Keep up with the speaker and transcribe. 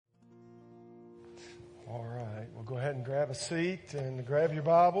Go ahead and grab a seat and grab your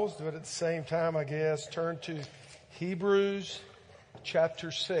Bibles. Do it at the same time, I guess. Turn to Hebrews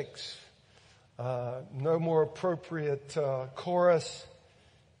chapter 6. No more appropriate chorus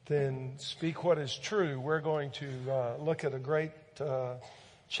than speak what is true. We're going to look at a great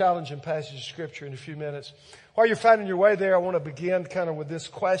challenging passage of Scripture in a few minutes. While you're finding your way there, I want to begin kind of with this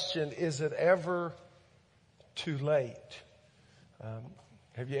question. Is it ever too late?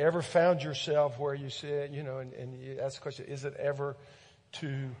 Have you ever found yourself where you said, and you ask the question, is it ever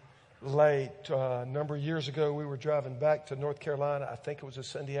too late? A number of years ago, we were driving back to North Carolina. I think it was a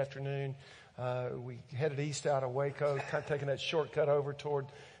Sunday afternoon. We headed east out of Waco, kind of taking that shortcut over toward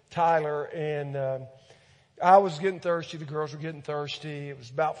Tyler. And I was getting thirsty. The girls were getting thirsty. It was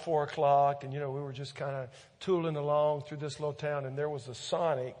about 4 o'clock. And, we were just kind of tooling along through this little town. And there was a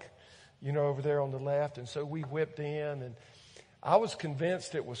Sonic, over there on the left. And so we whipped in, and I was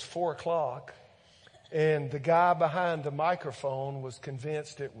convinced it was 4 o'clock, and the guy behind the microphone was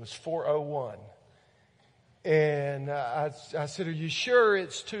convinced it was 4:01. And I said, "Are you sure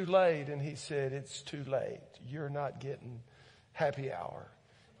it's too late?" And he said, "It's too late. You're not getting happy hour."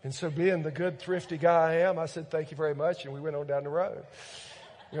 And so being the good, thrifty guy I am, I said, "Thank you very much." And we went on down the road.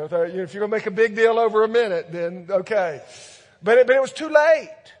 If you're going to make a big deal over a minute, then okay. But it was too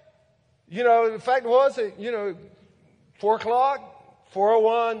late. The fact was that, 4 o'clock,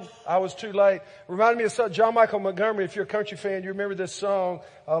 4:01, I was too late. Reminded me of John Michael Montgomery. If you're a country fan, you remember this song,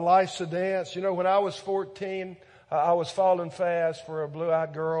 Life's a Dance. When I was 14, I was falling fast for a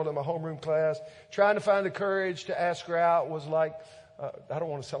blue-eyed girl in my homeroom class. Trying to find the courage to ask her out was like, I don't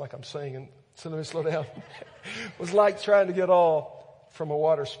want to sound like I'm singing, so let me slow down. Was like trying to get all from a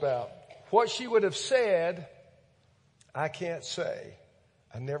water spout. What she would have said, I can't say.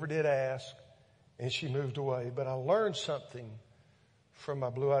 I never did ask. And she moved away. But I learned something from my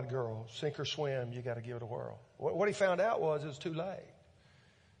blue-eyed girl. Sink or swim, you got to give it a whirl. What he found out was it was too late.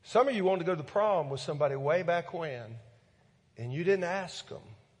 Some of you wanted to go to the prom with somebody way back when, and you didn't ask them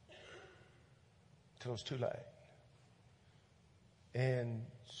until it was too late. And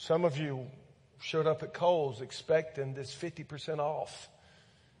some of you showed up at Kohl's expecting this 50% off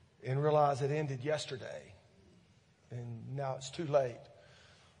and realized it ended yesterday. And now it's too late.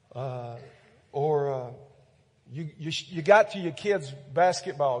 You got to your kid's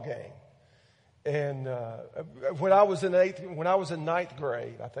basketball game, and when I was in ninth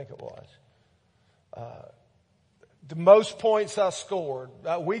grade, I think it was, the most points I scored.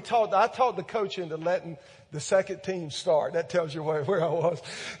 I taught the coach into letting the second team start. That tells you where I was.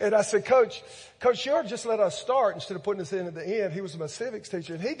 And I said, Coach, you ought to just let us start instead of putting us in at the end. He was my civics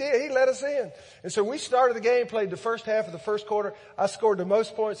teacher, and he did. He let us in. And so we started the game, played the first half of the first quarter. I scored the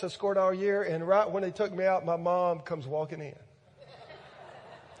most points I scored all year. And right when they took me out, my mom comes walking in.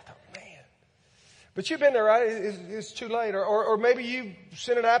 But you've been there, right? It's too late. Or maybe you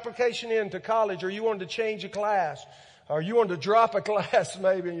sent an application in to college, or you wanted to change a class, or you wanted to drop a class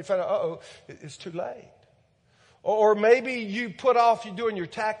maybe, and you found out, it's too late. Or maybe you put off you doing your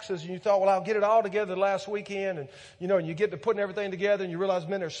taxes, and you thought, well, I'll get it all together last weekend, and and you get to putting everything together, and you realize,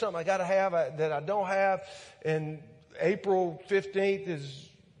 man, there's something I got to have that I don't have, and April 15th is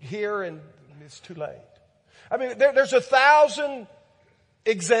here, and it's too late. I mean, there's 1,000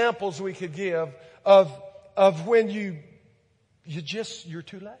 examples we could give of when you're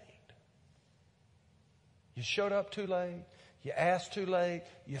too late. You showed up too late. You asked too late.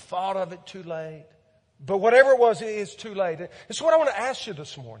 You thought of it too late. But whatever it was, it's too late. It's what I want to ask you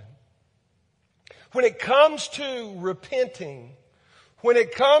this morning. When it comes to repenting, when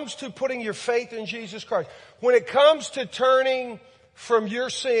it comes to putting your faith in Jesus Christ, when it comes to turning from your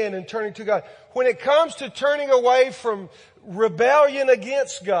sin and turning to God, when it comes to turning away from rebellion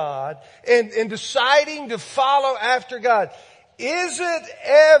against God and deciding to follow after God, is it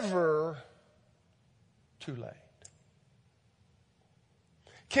ever too late?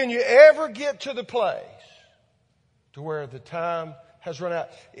 Can you ever get to the place to where the time has run out?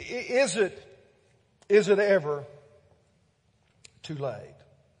 Is it ever too late?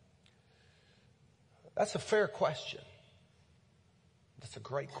 That's a fair question. That's a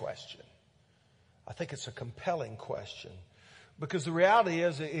great question. I think it's a compelling question. Because the reality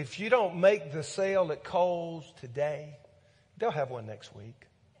is, if you don't make the sale at Kohl's today, they'll have one next week.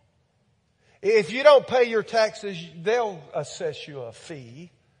 If you don't pay your taxes, they'll assess you a fee,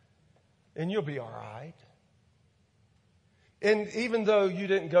 and you'll be all right. And even though you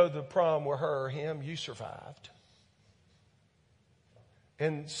didn't go to the prom with her or him, you survived.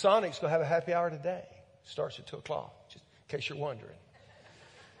 And Sonic's going to have a happy hour today. Starts at 2 o'clock, just in case you're wondering.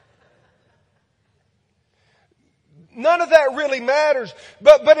 none of that really matters.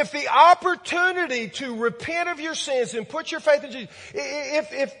 But if the opportunity to repent of your sins and put your faith in Jesus,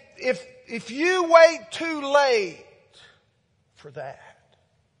 if you wait too late for that,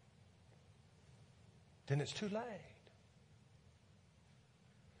 then it's too late.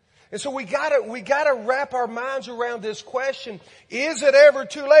 And so we gotta wrap our minds around this question, is it ever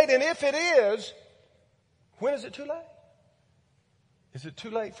too late? And if it is, when is it too late? Is it too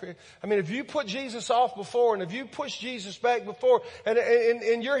late for you? I mean, if you put Jesus off before, and if you push Jesus back before,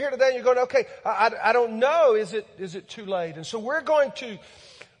 and you're here today and you're going, okay, I don't know, is it too late? And so we're going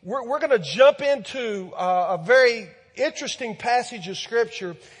to jump into a very interesting passage of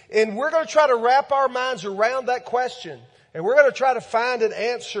Scripture, and we're going to try to wrap our minds around that question. And we're going to try to find an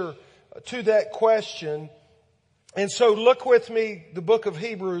answer to that question. And so look with me, the book of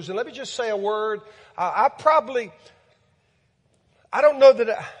Hebrews, and let me just say a word. I don't know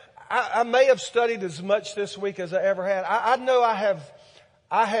that I may have studied as much this week as I ever had. I know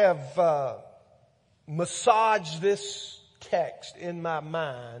I have massaged this text in my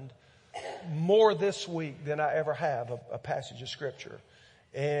mind more this week than I ever have a passage of Scripture.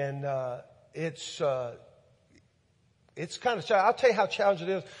 And it's kind of, I'll tell you how challenging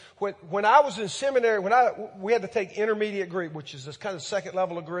it is. When I was in seminary, we had to take intermediate Greek, which is this kind of second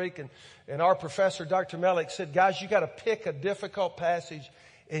level of Greek, and our professor, Dr. Melick, said, guys, you got to pick a difficult passage,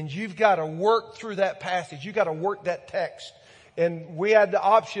 and you've got to work through that passage. You got to work that text. And we had the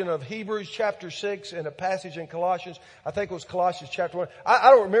option of Hebrews chapter 6 and a passage in Colossians. I think it was Colossians chapter 1.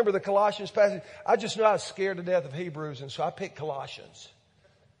 I don't remember the Colossians passage. I just know I was scared to death of Hebrews, and so I picked Colossians.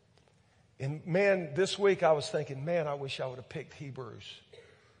 And man, this week I was thinking, man, I wish I would have picked Hebrews.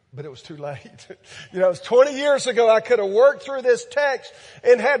 But it was too late. It was 20 years ago I could have worked through this text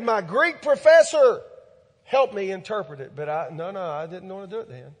and had my Greek professor help me interpret it. But I didn't want to do it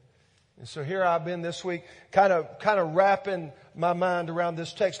then. And so here I've been this week kind of wrapping my mind around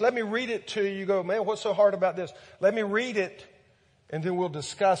this text. Let me read it to you. You go, man, what's so hard about this? Let me read it and then we'll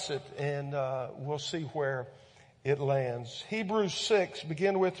discuss it and we'll see where it lands. Hebrews 6,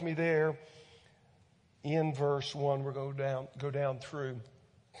 begin with me there. In verse 1, we're going to go down through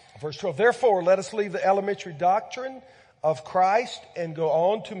verse 12. Therefore, let us leave the elementary doctrine of Christ and go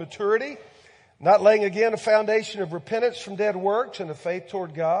on to maturity, not laying again a foundation of repentance from dead works and of faith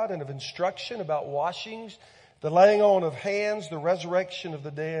toward God and of instruction about washings, the laying on of hands, the resurrection of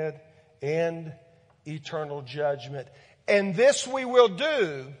the dead, and eternal judgment. And this we will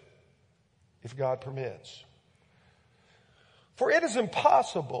do if God permits. For it is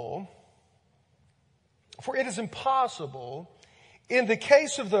impossible in the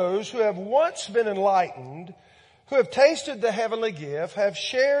case of those who have once been enlightened, who have tasted the heavenly gift, have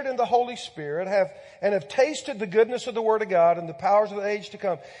shared in the Holy Spirit, have tasted the goodness of the Word of God and the powers of the age to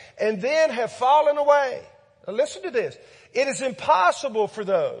come, and then have fallen away. Now listen to this. It is impossible for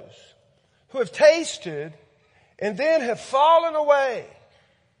those who have tasted and then have fallen away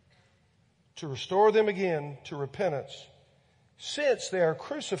to restore them again to repentance, since they are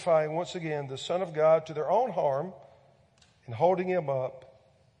crucifying once again the Son of God to their own harm and holding Him up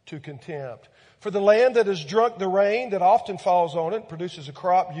to contempt. For the land that has drunk the rain that often falls on it produces a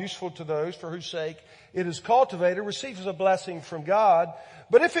crop useful to those for whose sake it is cultivated, receives a blessing from God.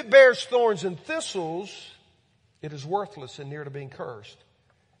 But if it bears thorns and thistles, it is worthless and near to being cursed,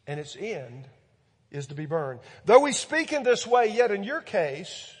 and its end is to be burned. Though we speak in this way, yet in your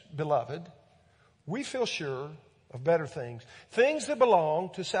case, beloved, we feel sure of better things, things that belong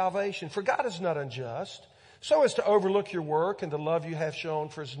to salvation. For God is not unjust, so as to overlook your work and the love you have shown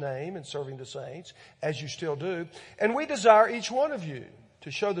for His name in serving the saints, as you still do. And we desire each one of you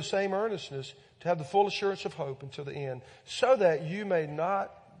to show the same earnestness, to have the full assurance of hope until the end, so that you may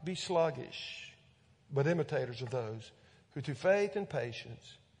not be sluggish, but imitators of those who through faith and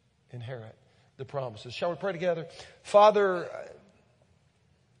patience inherit the promises. Shall we pray together? Father,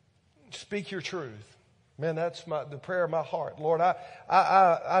 speak your truth. Man, that's the prayer of my heart. Lord,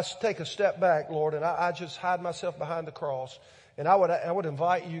 I take a step back, Lord, and I just hide myself behind the cross. And I would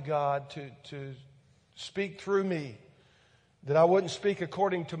invite you, God, to speak through me. That I wouldn't speak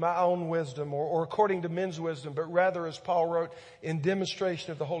according to my own wisdom or according to men's wisdom, but rather, as Paul wrote, in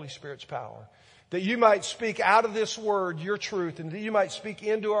demonstration of the Holy Spirit's power. That you might speak out of this word your truth, and that you might speak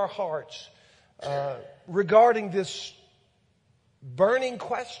into our hearts regarding this burning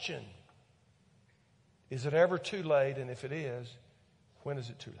question. Is it ever too late? And if it is, when is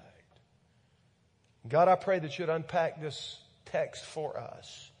it too late? God, I pray that you'd unpack this text for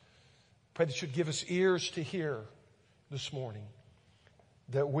us. Pray that you'd give us ears to hear this morning,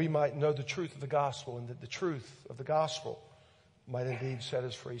 that we might know the truth of the gospel, and that the truth of the gospel might indeed set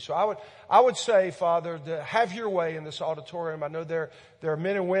us free. So I would say, Father, to have your way in this auditorium. I know there are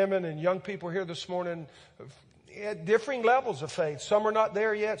men and women and young people here this morning at differing levels of faith. Some are not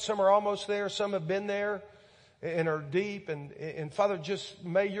there yet. Some are almost there. Some have been there and are deep. And Father, just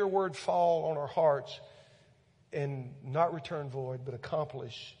may your word fall on our hearts and not return void, but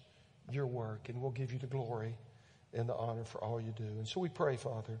accomplish your work. And we'll give you the glory and the honor for all you do. And so we pray,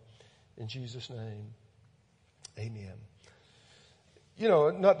 Father, in Jesus' name, amen. You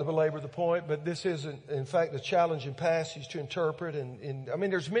know, not to belabor the point, but this is, in fact, a challenging passage to interpret. And I mean,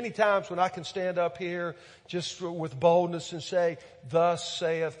 there's many times when I can stand up here just with boldness and say, thus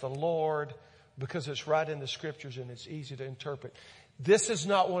saith the Lord, because it's right in the Scriptures and it's easy to interpret. This is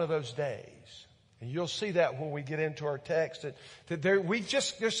not one of those days. And you'll see that when we get into our text, that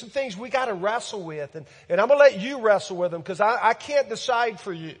there's some things we got to wrestle with. And I'm going to let you wrestle with them because I can't decide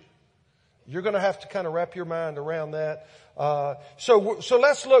for you. You're going to have to kind of wrap your mind around that. So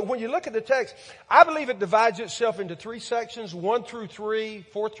let's look. When you look at the text, I believe it divides itself into three sections: 1 through 3,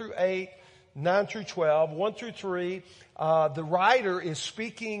 4 through 8, 9 through 12. 1 through 3, the writer is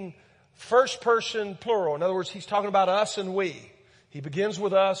speaking first person plural. In other words, he's talking about us and we. He begins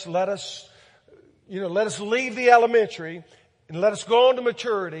with us. Let us leave the elementary and let us go on to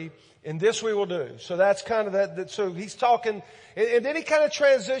maturity. And this we will do. So that's kind of that. So he's talking, and then he kind of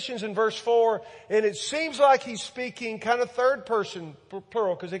transitions in verse 4, and it seems like he's speaking kind of third person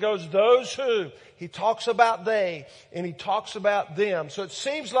plural, because he goes, those who. He talks about they, and he talks about them. So it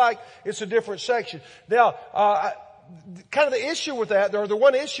seems like it's a different section. Now, kind of the issue with that, or the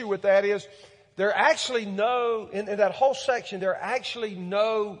one issue with that is, there are actually no, in that whole section, there are actually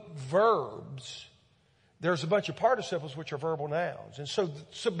no verbs. There's a bunch of participles which are verbal nouns.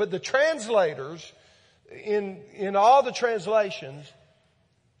 And but the translators in all the translations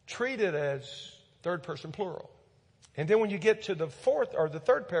treat it as third person plural. And then when you get to the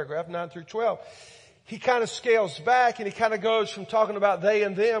third paragraph, 9 through 12, he kind of scales back and he kind of goes from talking about they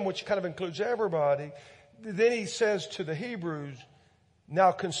and them, which kind of includes everybody. Then he says to the Hebrews,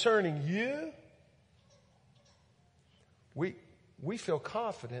 now concerning you, we feel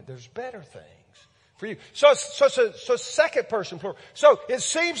confident there's better things for you. So second person plural. So it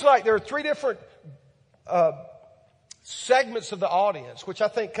seems like there are three different segments of the audience, which I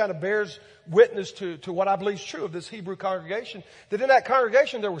think kind of bears witness to what I believe is true of this Hebrew congregation. That in that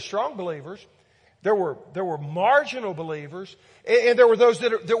congregation there were strong believers, there were marginal believers, and there were those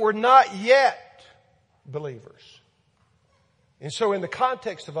that were not yet believers. And so in the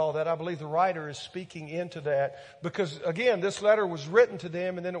context of all that, I believe the writer is speaking into that because, again, this letter was written to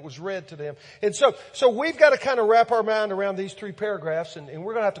them and then it was read to them. And so we've got to kind of wrap our mind around these three paragraphs, and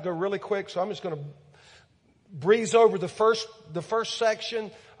we're going to have to go really quick, so I'm just going to breeze over the first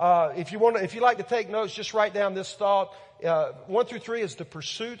section. If you like to take notes, just write down this thought. 1 through 3 is the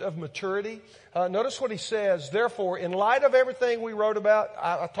pursuit of maturity. Notice what he says. Therefore, in light of everything we wrote about,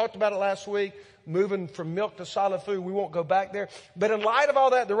 I talked about it last week, moving from milk to solid food. We won't go back there. But in light of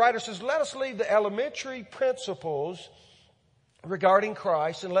all that, the writer says, let us leave the elementary principles regarding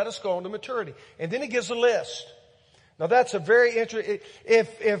Christ and let us go on to maturity. And then he gives a list. Now that's a very interesting,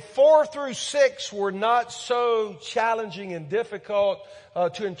 if 4 through 6 were not so challenging and difficult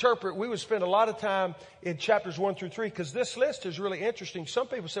to interpret, we would spend a lot of time in chapters 1 through 3 because this list is really interesting. Some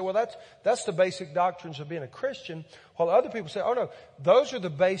people say, well, that's the basic doctrines of being a Christian, while other people say, oh no, those are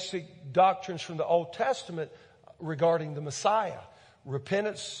the basic doctrines from the Old Testament regarding the Messiah.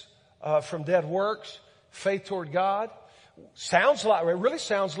 Repentance from dead works, faith toward God. It really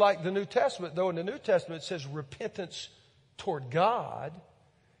sounds like the New Testament, though in the New Testament it says repentance toward God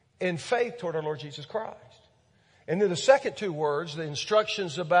and faith toward our Lord Jesus Christ. And then the second two words, the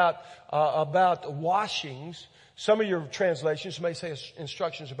instructions about washings. Some of your translations may say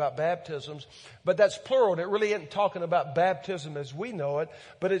instructions about baptisms, but that's plural. It really isn't talking about baptism as we know it,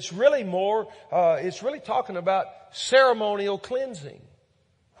 but it's really talking about ceremonial cleansing,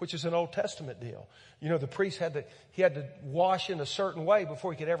 which is an Old Testament deal. You know, the priest had to wash in a certain way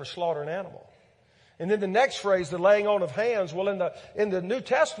before he could ever slaughter an animal. And then the next phrase, the laying on of hands. Well, in the New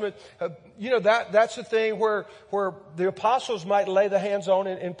Testament, that's the thing where the apostles might lay the hands on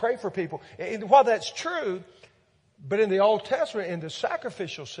and pray for people. And while that's true, but in the Old Testament, in the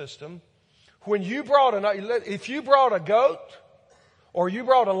sacrificial system, if you brought a goat, or you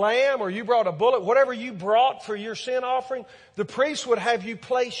brought a lamb, or you brought a bullock, whatever you brought for your sin offering, the priest would have you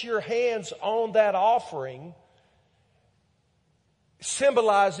place your hands on that offering,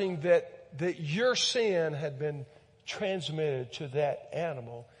 symbolizing that your sin had been transmitted to that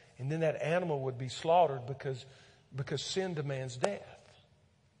animal, and then that animal would be slaughtered because sin demands death.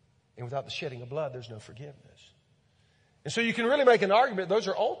 And without the shedding of blood, there's no forgiveness. And so you can really make an argument those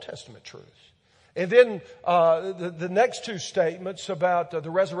are Old Testament truths. And then the next two statements about the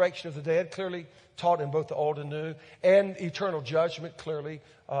resurrection of the dead, clearly taught in both the Old and New, and eternal judgment, clearly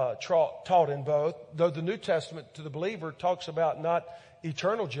taught in both. Though the New Testament to the believer talks about not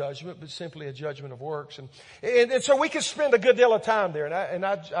eternal judgment, but simply a judgment of works. And so we can spend a good deal of time there. And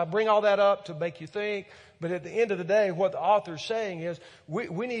I bring all that up to make you think. But at the end of the day, what the author's saying is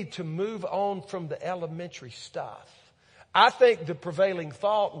we need to move on from the elementary stuff. I think the prevailing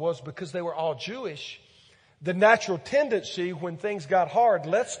thought was because they were all Jewish, the natural tendency when things got hard,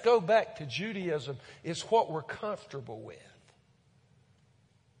 let's go back to Judaism, is what we're comfortable with.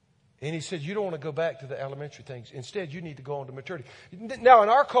 And he said, you don't want to go back to the elementary things. Instead, you need to go on to maturity. Now, in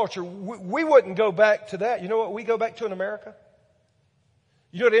our culture, we wouldn't go back to that. You know what we go back to in America?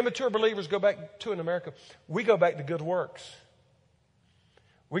 You know what immature believers go back to in America? We go back to good works.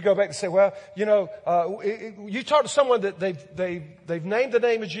 We go back and say, well, you know, you talk to someone that they've named the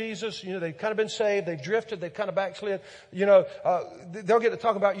name of Jesus. You know, they've kind of been saved. They've drifted. They've kind of backslid. You know, they'll get to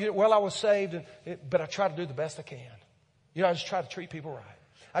talk about, well, I was saved, but I try to do the best I can. You know, I just try to treat people right.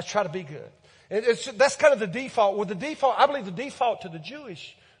 I just try to be good. That's kind of the default. Well, I believe the default to the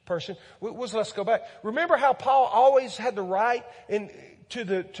Jewish person was let's go back. Remember how Paul always had to write to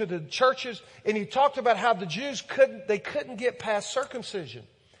the churches, and he talked about how the Jews couldn't get past circumcision.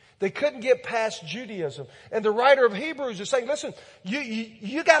 They couldn't get past Judaism. And the writer of Hebrews is saying, listen,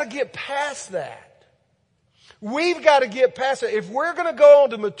 you got to get past that. We've got to get past it. If we're going to go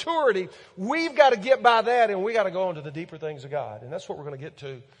on to maturity, we've got to get by that, and we got to go on to the deeper things of God. And that's what we're going to get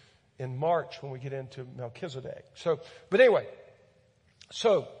to in March when we get into Melchizedek. But anyway,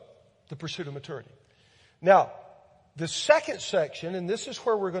 the pursuit of maturity. Now, the second section, and this is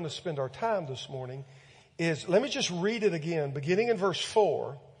where we're going to spend our time this morning, is, let me just read it again, beginning in verse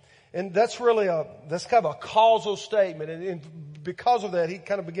 4. And that's kind of a causal statement. And because of that, he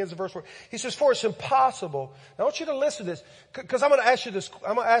kind of begins in verse 4. He says, for it's impossible. Now I want you to listen to this, because I'm going to ask you this.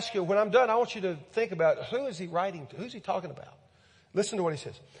 I'm going to ask you, when I'm done, I want you to think about who is he writing to? Who's he talking about? Listen to what he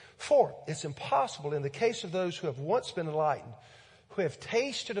says. For it's impossible in the case of those who have once been enlightened, who have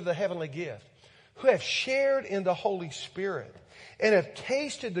tasted of the heavenly gift, who have shared in the Holy Spirit, and have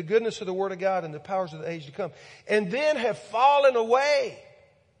tasted the goodness of the Word of God and the powers of the age to come, and then have fallen away.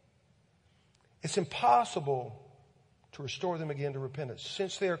 It's impossible to restore them again to repentance,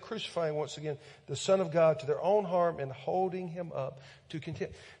 since they are crucifying once again the Son of God to their own harm and holding him up to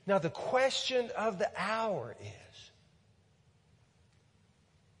contempt. Now the question of the hour is,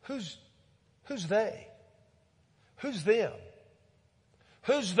 who's they? Who's them?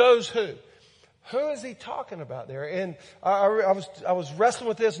 Who's those who? Who is he talking about there? And I was wrestling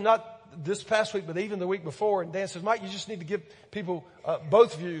with this, not this past week, but even the week before. And Dan says, Mike, you just need to give people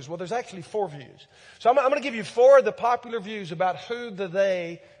both views. Well, there's actually 4 views. So I'm going to give you 4 of the popular views about who the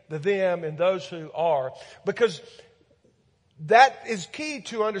they, the them, and those who are. Because that is key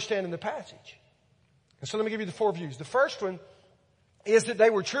to understanding the passage. And so let me give you the 4 views. The first one is that they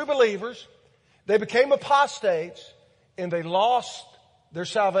were true believers. They became apostates, and they lost their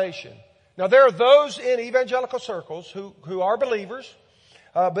salvation. Now, there are those in evangelical circles who are believers,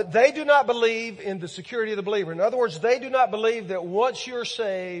 but they do not believe in the security of the believer. In other words, they do not believe that once you're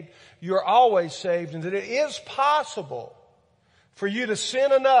saved, you're always saved, and that it is possible for you to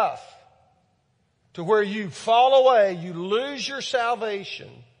sin enough to where you fall away, you lose your salvation.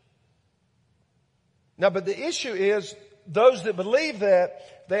 Now, but the issue is, those that believe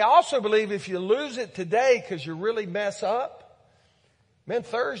that, they also believe if you lose it today because you really mess up, man,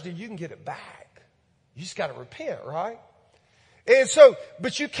 Thursday you can get it back. You just got to repent, right? And so,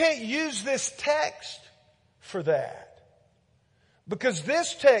 but you can't use this text for that. Because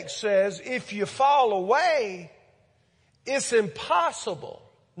this text says if you fall away, it's impossible.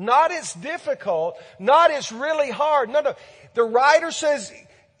 Not it's difficult. Not it's really hard. No. The writer says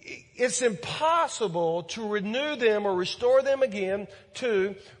it's impossible to renew them or restore them again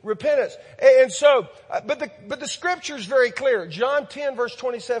to repentance. And so, but the scripture is very clear. John 10 verse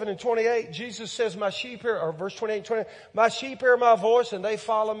 27 and 28, Jesus says, my sheep hear, or verse 28 and 29, my sheep hear my voice and they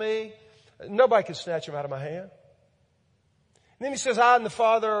follow me. Nobody can snatch them out of my hand. And then he says, I and the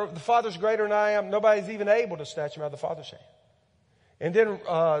Father's greater than I am. Nobody's even able to snatch them out of the Father's hand. And then,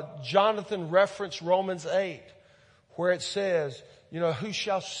 Jonathan referenced Romans 8, where it says, you know, who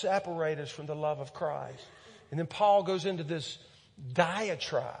shall separate us from the love of Christ? And then Paul goes into this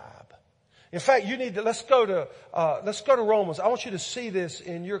diatribe. In fact, let's go to Romans. I want you to see this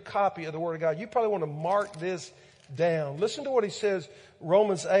in your copy of the Word of God. You probably want to mark this down. Listen to what he says,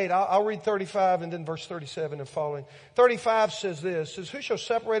 Romans 8. I'll read 35 and then verse 37 and following. 35 says this, who shall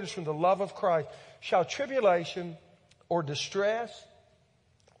separate us from the love of Christ? Shall tribulation or distress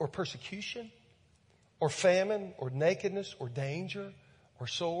or persecution or famine or nakedness or danger or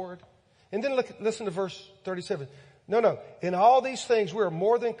sword. And then listen to verse 37. No. In all these things we are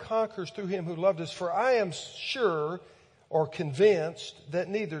more than conquerors through him who loved us. For I am sure or convinced that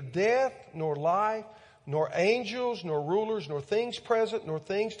neither death nor life, nor angels, nor rulers, nor things present, nor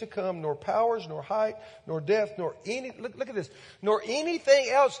things to come, nor powers, nor height, nor depth, nor look at this, nor anything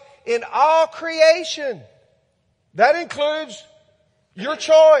else in all creation. That includes your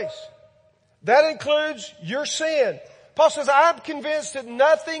choice. That includes your sin. Paul says, I'm convinced that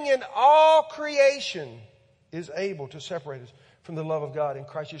nothing in all creation is able to separate us from the love of God in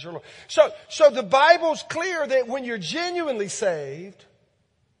Christ Jesus our Lord. So the Bible's clear that when you're genuinely saved,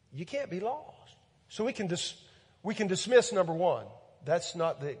 you can't be lost. So we can dismiss number one. That's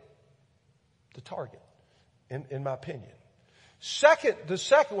not the target, in my opinion. The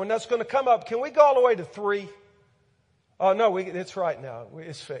second one that's going to come up. Can we go all the way to 3? Oh no, it's right now.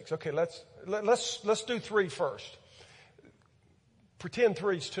 It's fixed. Okay, let's do 3 first. Pretend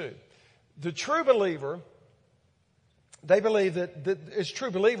 3's 2. The true believer, they believe that it's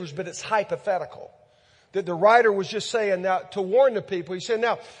true believers, but it's hypothetical. That the writer was just saying now to warn the people. He said,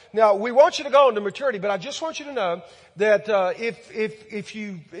 now we want you to go into maturity, but I just want you to know that if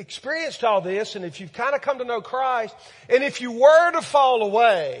you experienced all this and if you've kind of come to know Christ, and if you were to fall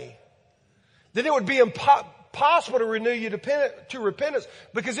away, then it would be impossible to renew you to repentance,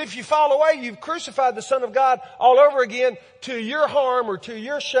 because if you fall away, you've crucified the Son of God all over again to your harm or to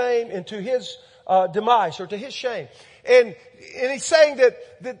your shame and to his demise or to his shame. And he's saying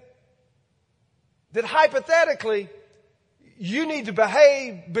that hypothetically, you need to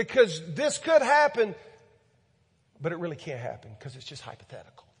behave because this could happen, but it really can't happen because it's just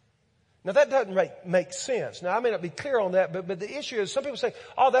hypothetical. Now that doesn't make sense. Now I may not be clear on that, but the issue is some people say,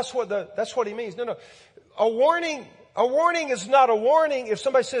 oh, that's what he means. No. A warning is not a warning if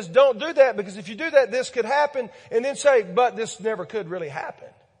somebody says don't do that, because if you do that, this could happen, and then say, but this never could really happen.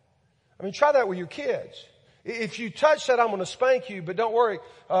 I mean, try that with your kids. If you touch that, I'm going to spank you, but don't worry,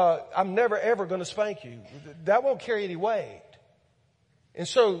 I'm never ever going to spank you. That won't carry any weight. And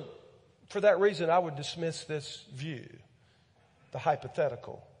so, for that reason, I would dismiss this view, the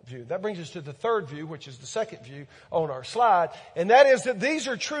hypothetical view. That brings us to the third view, which is the second view on our slide, and that is that these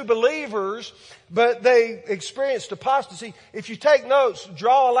are true believers, but they experienced apostasy. If you take notes,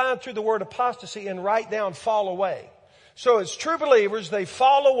 draw a line through the word apostasy and write down fall away. So it's true believers, they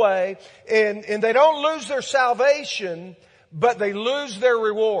fall away, and they don't lose their salvation, but they lose their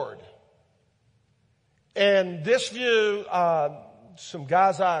reward. And this view, some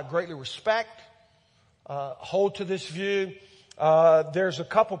guys I greatly respect hold to this view. There's a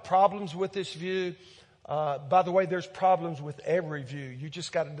couple problems with this view. By the way, there's problems with every view. You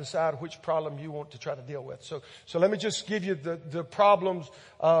just got to decide which problem you want to try to deal with. So let me just give you the problems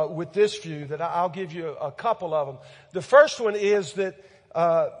with this view. That I'll give you a couple of them. The first one is that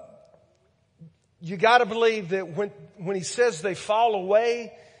you got to believe that when he says they fall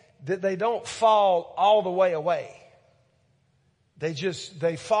away, that they don't fall all the way away.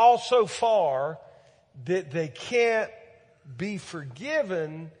 They fall so far that they can't be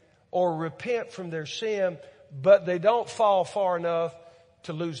forgiven or repent from their sin, but they don't fall far enough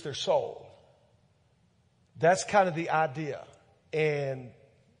to lose their soul. That's kind of the idea. And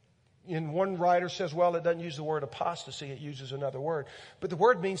one writer says, well, it doesn't use the word apostasy, it uses another word. But the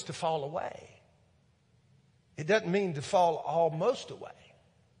word means to fall away. It doesn't mean to fall almost away.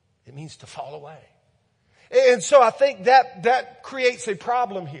 It means to fall away. And so I think that creates a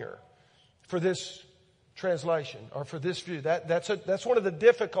problem here for this translation or for this view. That's one of the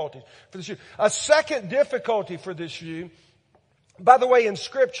difficulties for this view. A second difficulty for this view, by the way, in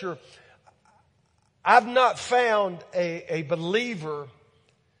Scripture, I've not found a believer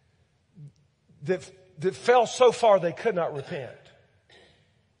that fell so far they could not repent.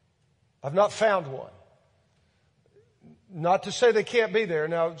 I've not found one. Not to say they can't be there.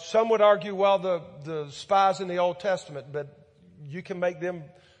 Now, some would argue, well, the spies in the Old Testament, but you can make them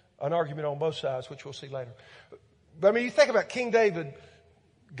an argument on both sides, which we'll see later. But I mean, you think about King David,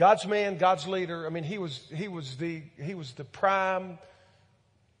 God's man, God's leader. I mean, he was the prime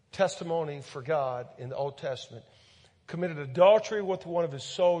testimony for God in the Old Testament. Committed adultery with one of his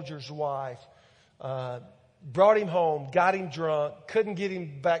soldiers' wife. Brought him home, got him drunk, couldn't get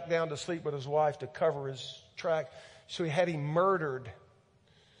him back down to sleep with his wife to cover his track, so he had him murdered.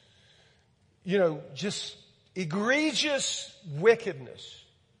 Just egregious wickedness.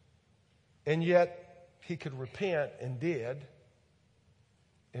 And yet, he could repent and did,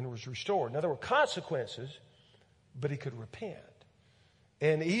 and was restored. Now, there were consequences, but he could repent.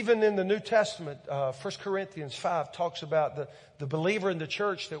 And even in the New Testament, 1 Corinthians 5 talks about the believer in the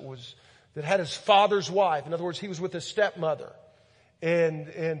church that had his father's wife. In other words, he was with his stepmother.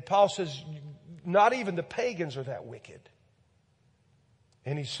 And Paul says, not even the pagans are that wicked.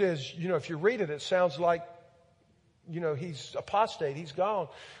 And he says, if you read it, it sounds like, he's apostate, he's gone.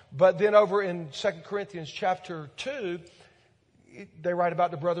 But then over in 2 Corinthians chapter 2, they write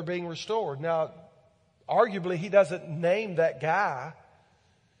about the brother being restored. Now, arguably, he doesn't name that guy,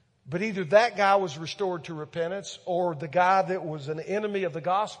 but either that guy was restored to repentance or the guy that was an enemy of the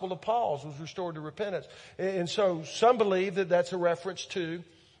gospel of Paul's was restored to repentance. And so some believe that that's a reference to,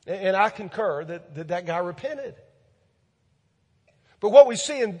 and I concur, that guy repented. But what we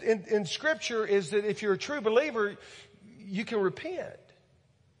see in Scripture is that if you're a true believer, you can repent.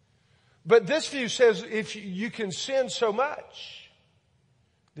 But this view says if you can sin so much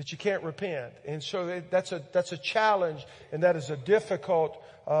that you can't repent. And so that's a challenge, and that is a difficult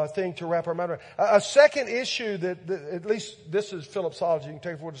thing to wrap our mind around. A second issue that at least this is Phillipsology, you can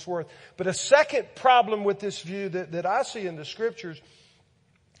take it for what it's worth, but a second problem with this view that I see in the Scriptures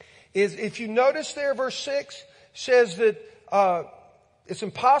is, if you notice there, verse 6 says that it's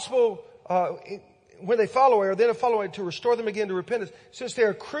impossible when they fall away, or then fall away, to restore them again to repentance, since they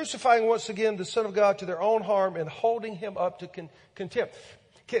are crucifying once again the Son of God to their own harm and holding him up to contempt.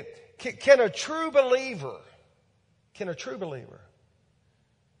 Can a true believer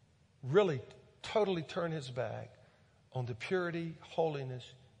really totally turn his back on the purity, holiness,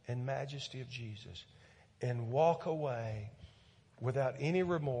 and majesty of Jesus and walk away without any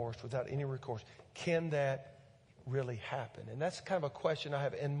remorse, without any recourse? Can that really happen? And that's kind of a question I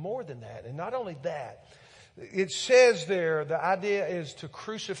have. And more than that, and not only that, it says there the idea is to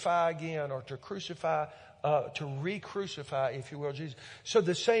crucify again, or to crucify, to re-crucify, if you will, Jesus. So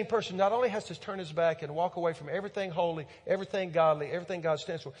the same person not only has to turn his back and walk away from everything holy, everything godly, everything God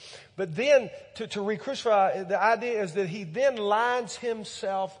stands for, but then to re-crucify, the idea is that he then lines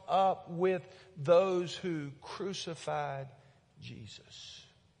himself up with those who crucified Jesus.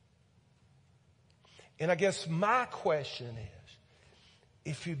 And I guess my question is,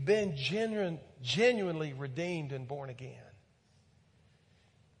 if you've been genuinely redeemed and born again,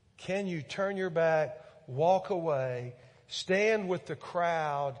 can you turn your back, walk away, stand with the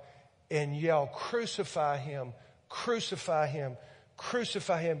crowd, and yell, "Crucify him, crucify him,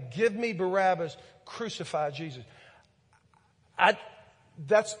 crucify him. Give me Barabbas, crucify Jesus"?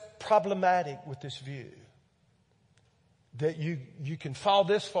 That's problematic with this view. That you can fall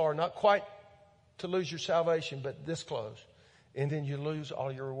this far, not quite to lose your salvation, but this close. And then you lose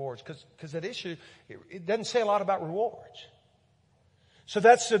all your rewards. Because that issue, it doesn't say a lot about rewards. So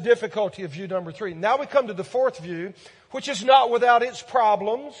that's the difficulty of view number 3. Now we come to the fourth view, which is not without its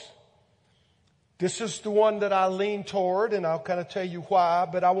problems. This is the one that I lean toward, and I'll kind of tell you why,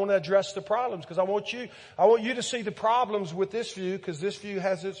 but I want to address the problems because I want you to see the problems with this view, because this view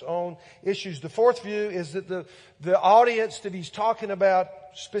has its own issues. The fourth view is that the audience that he's talking about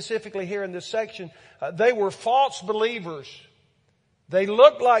specifically here in this section, they were false believers. They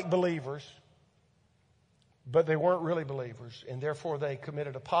looked like believers, but they weren't really believers, and therefore they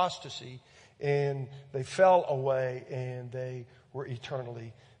committed apostasy, and they fell away, and they were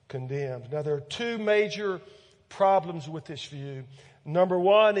eternally condemned. Now, there are two major problems with this view. Number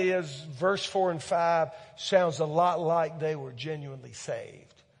one is verse 4 and 5 sounds a lot like they were genuinely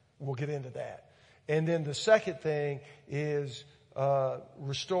saved. We'll get into that. And then the second thing is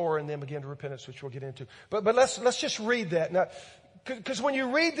restoring them again to repentance, which we'll get into. But let's just read that. Now, because when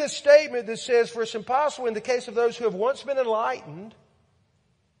you read this statement that says, "For it's impossible in the case of those who have once been enlightened,"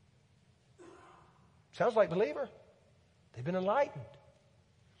 sounds like believer. They've been enlightened.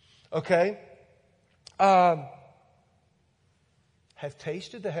 Okay. Have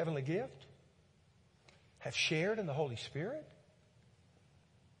tasted the heavenly gift? Have shared in the Holy Spirit?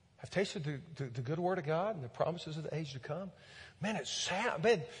 Have tasted the good word of God and the promises of the age to come? Man, it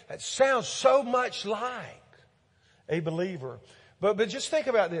sounds so much like a believer. But just think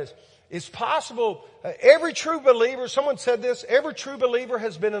about this. It's possible, every true believer, someone said this, every true believer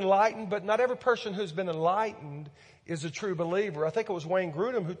has been enlightened, but not every person who's been enlightened is a true believer. I think it was Wayne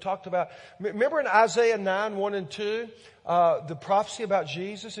Grudem who talked about, remember in Isaiah 9, 1 and 2, the prophecy about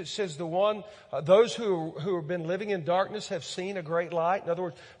Jesus, it says those who have been living in darkness have seen a great light. In other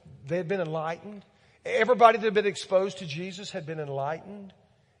words, they had been enlightened. Everybody that had been exposed to Jesus had been enlightened,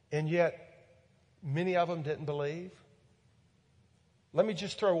 and yet many of them didn't believe. Let me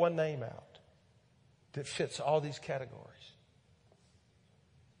just throw one name out that fits all these categories.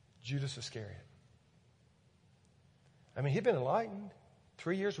 Judas Iscariot. I mean, he'd been enlightened.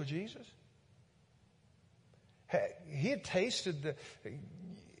 3 years with Jesus. He had tasted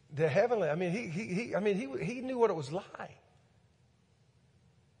the heavenly. I mean, he knew what it was like.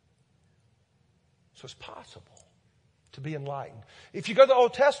 So it's possible to be enlightened. If you go to the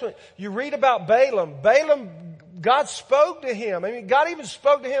Old Testament, you read about Balaam. God spoke to him. I mean, God even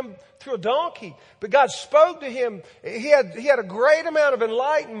spoke to him through a donkey. But God spoke to him. He had a great amount of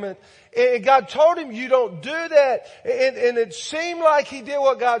enlightenment. And God told him, you don't do that. And it seemed like he did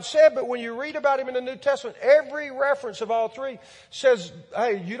what God said. But when you read about him in the New Testament, every reference of all three says,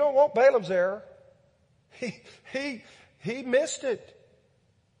 hey, you don't want Balaam's error. He missed it.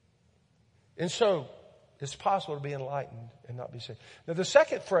 And so, it's possible to be enlightened and not be saved. Now the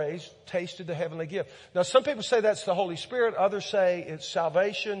second phrase, tasted the heavenly gift. Now some people say that's the Holy Spirit. Others say it's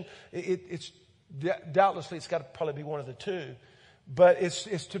salvation. It's doubtlessly it's got to probably be one of the two. But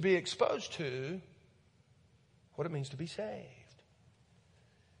it's to be exposed to what it means to be saved.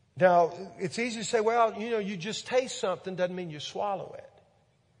 Now it's easy to say, well, you just taste something doesn't mean you swallow it.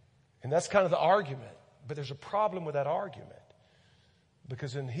 And that's kind of the argument. But there's a problem with that argument.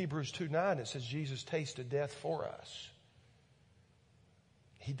 Because in Hebrews 2:9 it says Jesus tasted death for us.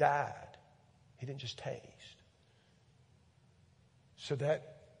 He died. He didn't just taste. So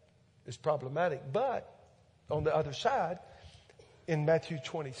that is problematic. But on the other side, in Matthew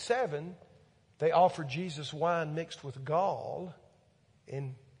 27, they offered Jesus wine mixed with gall,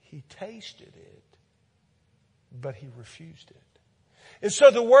 and he tasted it, but he refused it. And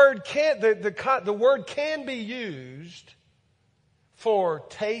so the word can be used for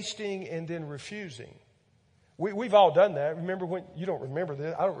tasting and then refusing. We've all done that. Remember when, you don't remember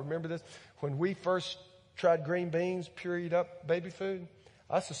this, I don't remember this, when we first tried green beans, pureed up baby food,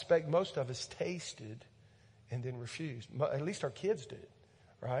 I suspect most of us tasted and then refused. At least our kids did,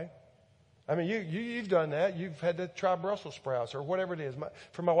 right? I mean, you've done that. You've had to try Brussels sprouts or whatever it is.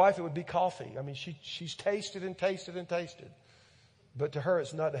 For my wife, it would be coffee. I mean, she's tasted and tasted and tasted. But to her,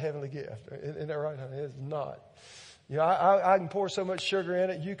 it's not the heavenly gift. Isn't that right, honey? It's not. I can pour so much sugar in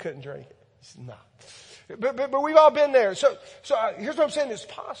it, you couldn't drink it. It's not. But we've all been there. So here's what I'm saying. It's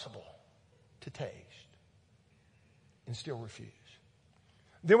possible to taste and still refuse.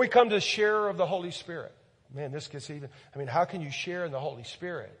 Then we come to the sharer of the Holy Spirit. Man, this gets even. I mean, how can you share in the Holy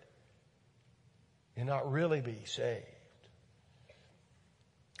Spirit and not really be saved?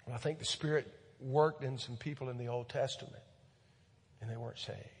 Well, I think the Spirit worked in some people in the Old Testament and they weren't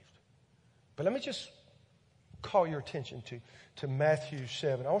saved. But let me just call your attention to Matthew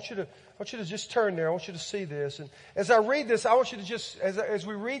 7. I want you to just turn there. I want you to see this. And as I read this, I want you to just, as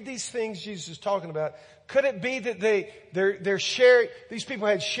we read these things Jesus is talking about, could it be that they're shared, these people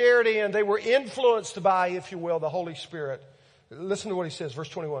had shared in, they were influenced by, if you will, the Holy Spirit? Listen to what he says, verse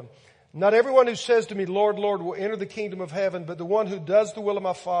 21. Not everyone who says to me, Lord, Lord, will enter the kingdom of heaven, but the one who does the will of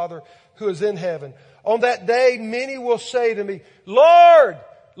my Father who is in heaven. On that day, many will say to me, Lord,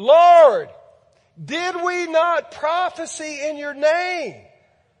 Lord, did we not prophesy in your name?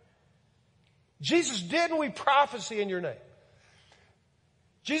 Jesus, didn't we prophesy in your name?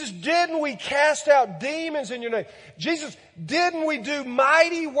 Jesus, didn't we cast out demons in your name? Jesus, didn't we do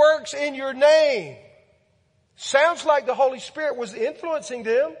mighty works in your name? Sounds like the Holy Spirit was influencing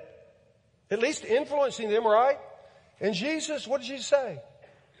them. At least influencing them, right? And Jesus, what did Jesus say?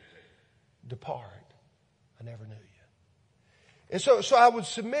 Depart. I never knew you. And so I would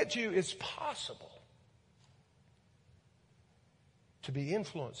submit to you, it's possible to be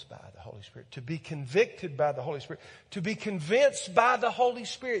influenced by the Holy Spirit, to be convicted by the Holy Spirit, to be convinced by the Holy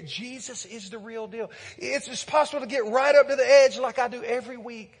Spirit. Jesus is the real deal. It's possible to get right up to the edge like I do every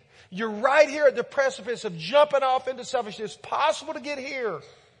week. You're right here at the precipice of jumping off into selfishness. It's possible to get here.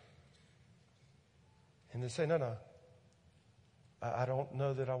 And they say, no, I don't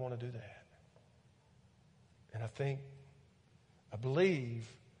know that I want to do that. And I believe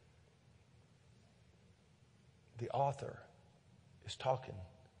the author is talking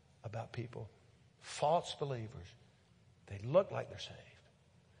about people, false believers. They look like they're saved.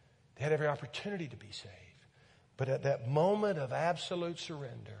 They had every opportunity to be saved. But at that moment of absolute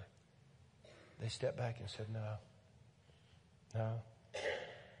surrender, they stepped back and said, no,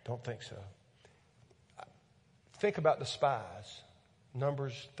 don't think so. Think about the spies.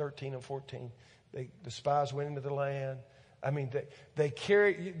 Numbers 13 and 14. The spies went into the land. I mean, they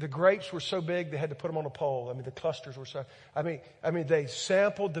carried, the grapes were so big they had to put them on a pole. I mean, the clusters were so, I mean, they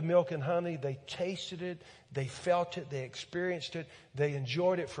sampled the milk and honey. They tasted it. They felt it. They experienced it. They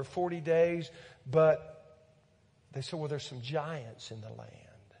enjoyed it for 40 days. But they said, well, there's some giants in the land.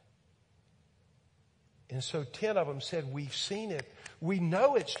 And so 10 of them said, we've seen it. We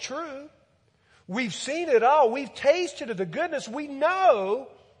know it's true. We've seen it all. We've tasted of the goodness. We know.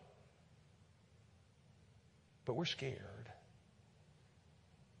 but we're scared.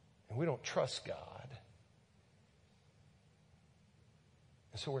 And we don't trust God.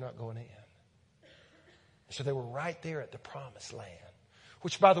 And so we're not going in. So they were right there at the promised land,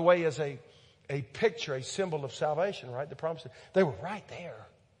 which, by the way, is a picture, a symbol of salvation, right? The promised land. They were right there,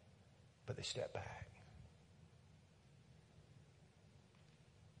 but they stepped back.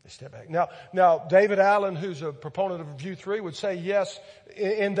 They stepped back. Now, David Allen, who's a proponent of View 3, would say yes,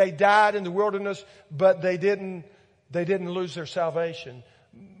 and they died in the wilderness, but they didn't lose their salvation.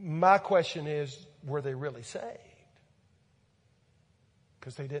 My question is, were they really saved?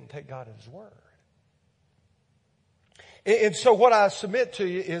 Because they didn't take God at His word. And so what I submit to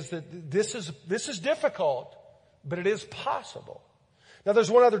you is that this is difficult, but it is possible. Now,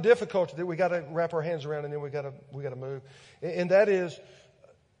 there's one other difficulty that we got to wrap our hands around, and then we got to move, and that is,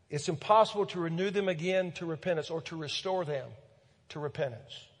 it's impossible to renew them again to repentance or to restore them to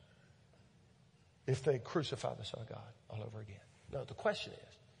repentance if they crucify the Son of God all over again. No, the question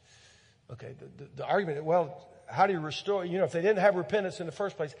is, okay, the argument, well, how do you restore, if they didn't have repentance in the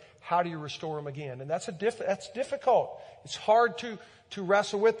first place, how do you restore them again? And that's difficult. It's hard to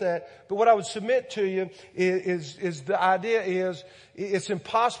wrestle with that. But what I would submit to you is the idea is it's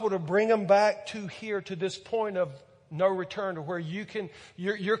impossible to bring them back to here, to this point of no return, to where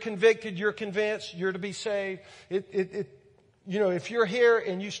you're convicted, you're convinced, you're to be saved. If you're here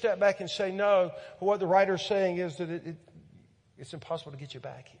and you step back and say no, what the writer's saying is that it's impossible to get you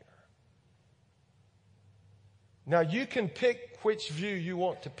back here. Now, you can pick which view you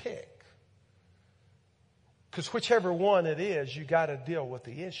want to pick. Because whichever one it is, you got to deal with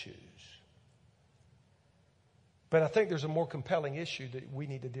the issues. But I think there's a more compelling issue that we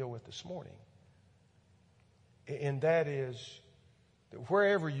need to deal with this morning. And that is that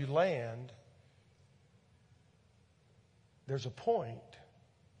wherever you land, there's a point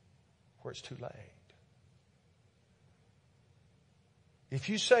where it's too late. If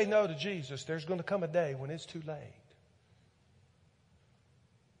you say no to Jesus, there's going to come a day when it's too late.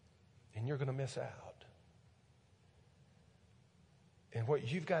 And you're going to miss out. And what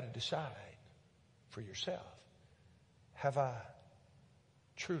you've got to decide for yourself, have I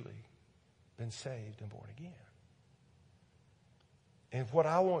truly been saved and born again? And what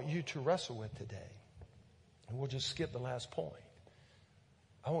I want you to wrestle with today, and we'll just skip the last point.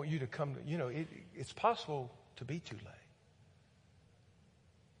 I want you to come to, it's possible to be too late.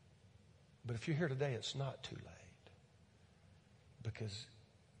 But if you're here today, it's not too late. Because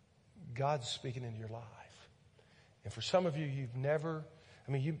God's speaking into your life. And for some of you,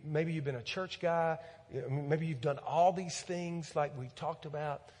 maybe you've been a church guy. Maybe you've done all these things like we talked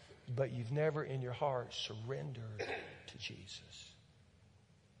about, but you've never in your heart surrendered to Jesus.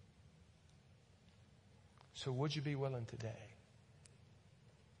 So would you be willing today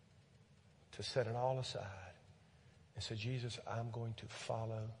to set it all aside and say, Jesus, I'm going to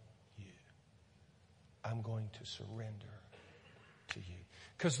follow you. I'm going to surrender to you.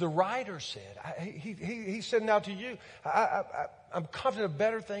 Because the writer said, he said, now to you, I'm confident of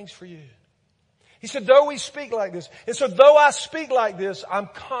better things for you. He said, though we speak like this, and so though I speak like this, I'm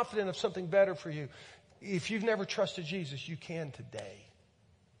confident of something better for you. If you've never trusted Jesus, you can today.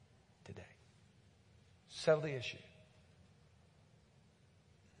 Today. Settle the issue.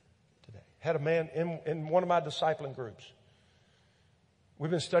 Today. Had a man in one of my discipling groups. We've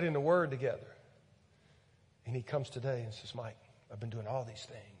been studying the Word together. And he comes today and says, Mike, I've been doing all these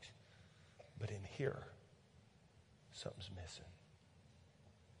things, but in here, something's missing.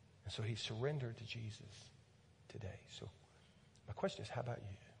 And so he surrendered to Jesus today. So my question is, how about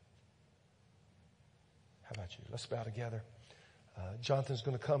you? How about you? Let's bow together. Jonathan's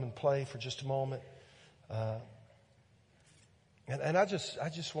going to come and play for just a moment. And I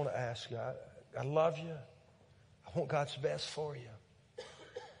just want to ask you, I love you. I want God's best for you.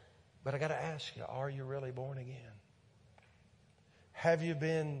 But I got to ask you, are you really born again? Have you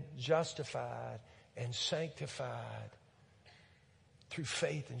been justified and sanctified through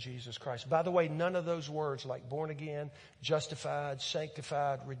faith in Jesus Christ? By the way, none of those words like born again, justified,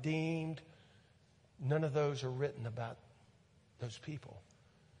 sanctified, redeemed, none of those are written about those people.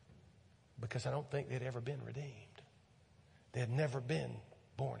 Because I don't think they'd ever been redeemed. They had never been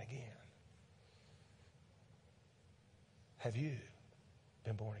born again. Have you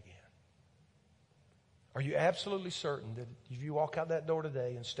been born again? Are you absolutely certain that if you walk out that door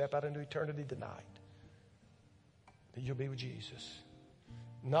today and step out into eternity tonight, that you'll be with Jesus?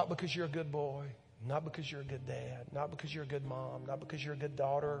 Not because you're a good boy, not because you're a good dad, not because you're a good mom, not because you're a good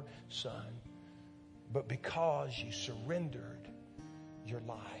daughter, son, but because you surrendered your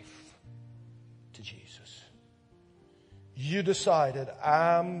life to Jesus. You decided,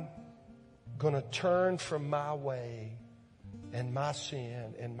 I'm going to turn from my way and my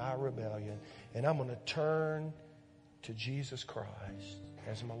sin and my rebellion, and I'm going to turn to Jesus Christ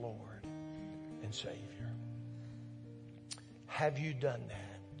as my Lord and Savior. Have you done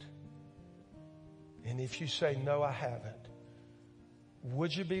that? And if you say, no, I haven't,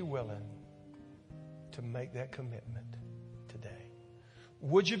 would you be willing to make that commitment today?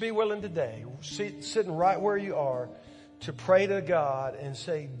 Would you be willing today, sitting right where you are, to pray to God and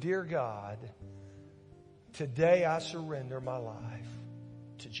say, dear God, today I surrender my life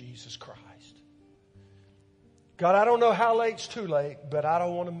to Jesus Christ. God, I don't know how late's too late, but I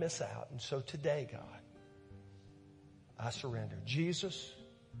don't want to miss out. And so today, God, I surrender. Jesus,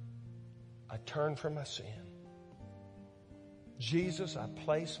 I turn from my sin. Jesus, I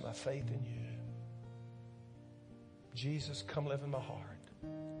place my faith in you. Jesus, come live in my heart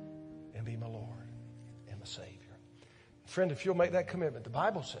and be my Lord and my Savior. Friend, if you'll make that commitment, the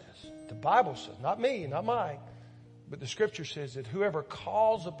Bible says, not me, not mine, but the Scripture says that whoever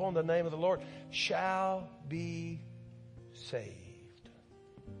calls upon the name of the Lord shall be saved.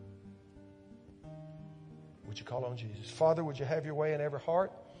 Would you call on Jesus? Father, would you have your way in every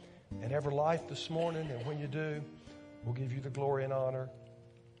heart and every life this morning? And when you do, we'll give you the glory and honor.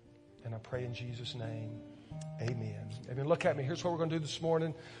 And I pray in Jesus' name, amen. Amen. Look at me. Here's what we're going to do this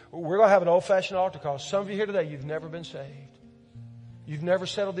morning. We're going to have an old-fashioned altar call. Some of you here today, you've never been saved. You've never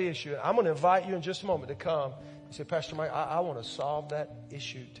settled the issue. I'm going to invite you in just a moment to come and say, Pastor Mike, I want to solve that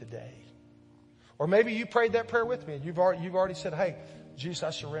issue today. Or maybe you prayed that prayer with me and you've already said, hey, Jesus,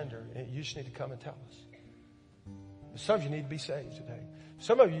 I surrender. And you just need to come and tell us. Some of you need to be saved today.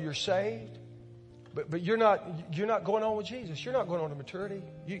 Some of you, you're saved, but you're not going on with Jesus. You're not going on to maturity.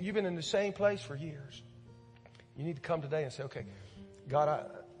 You've been in the same place for years. You need to come today and say, okay, God,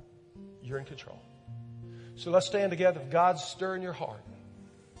 you're in control. So let's stand together. If God's stirring your heart,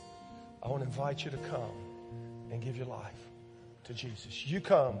 I want to invite you to come and give your life to Jesus. You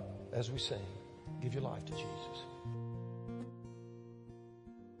come as we sing. Give your life to Jesus.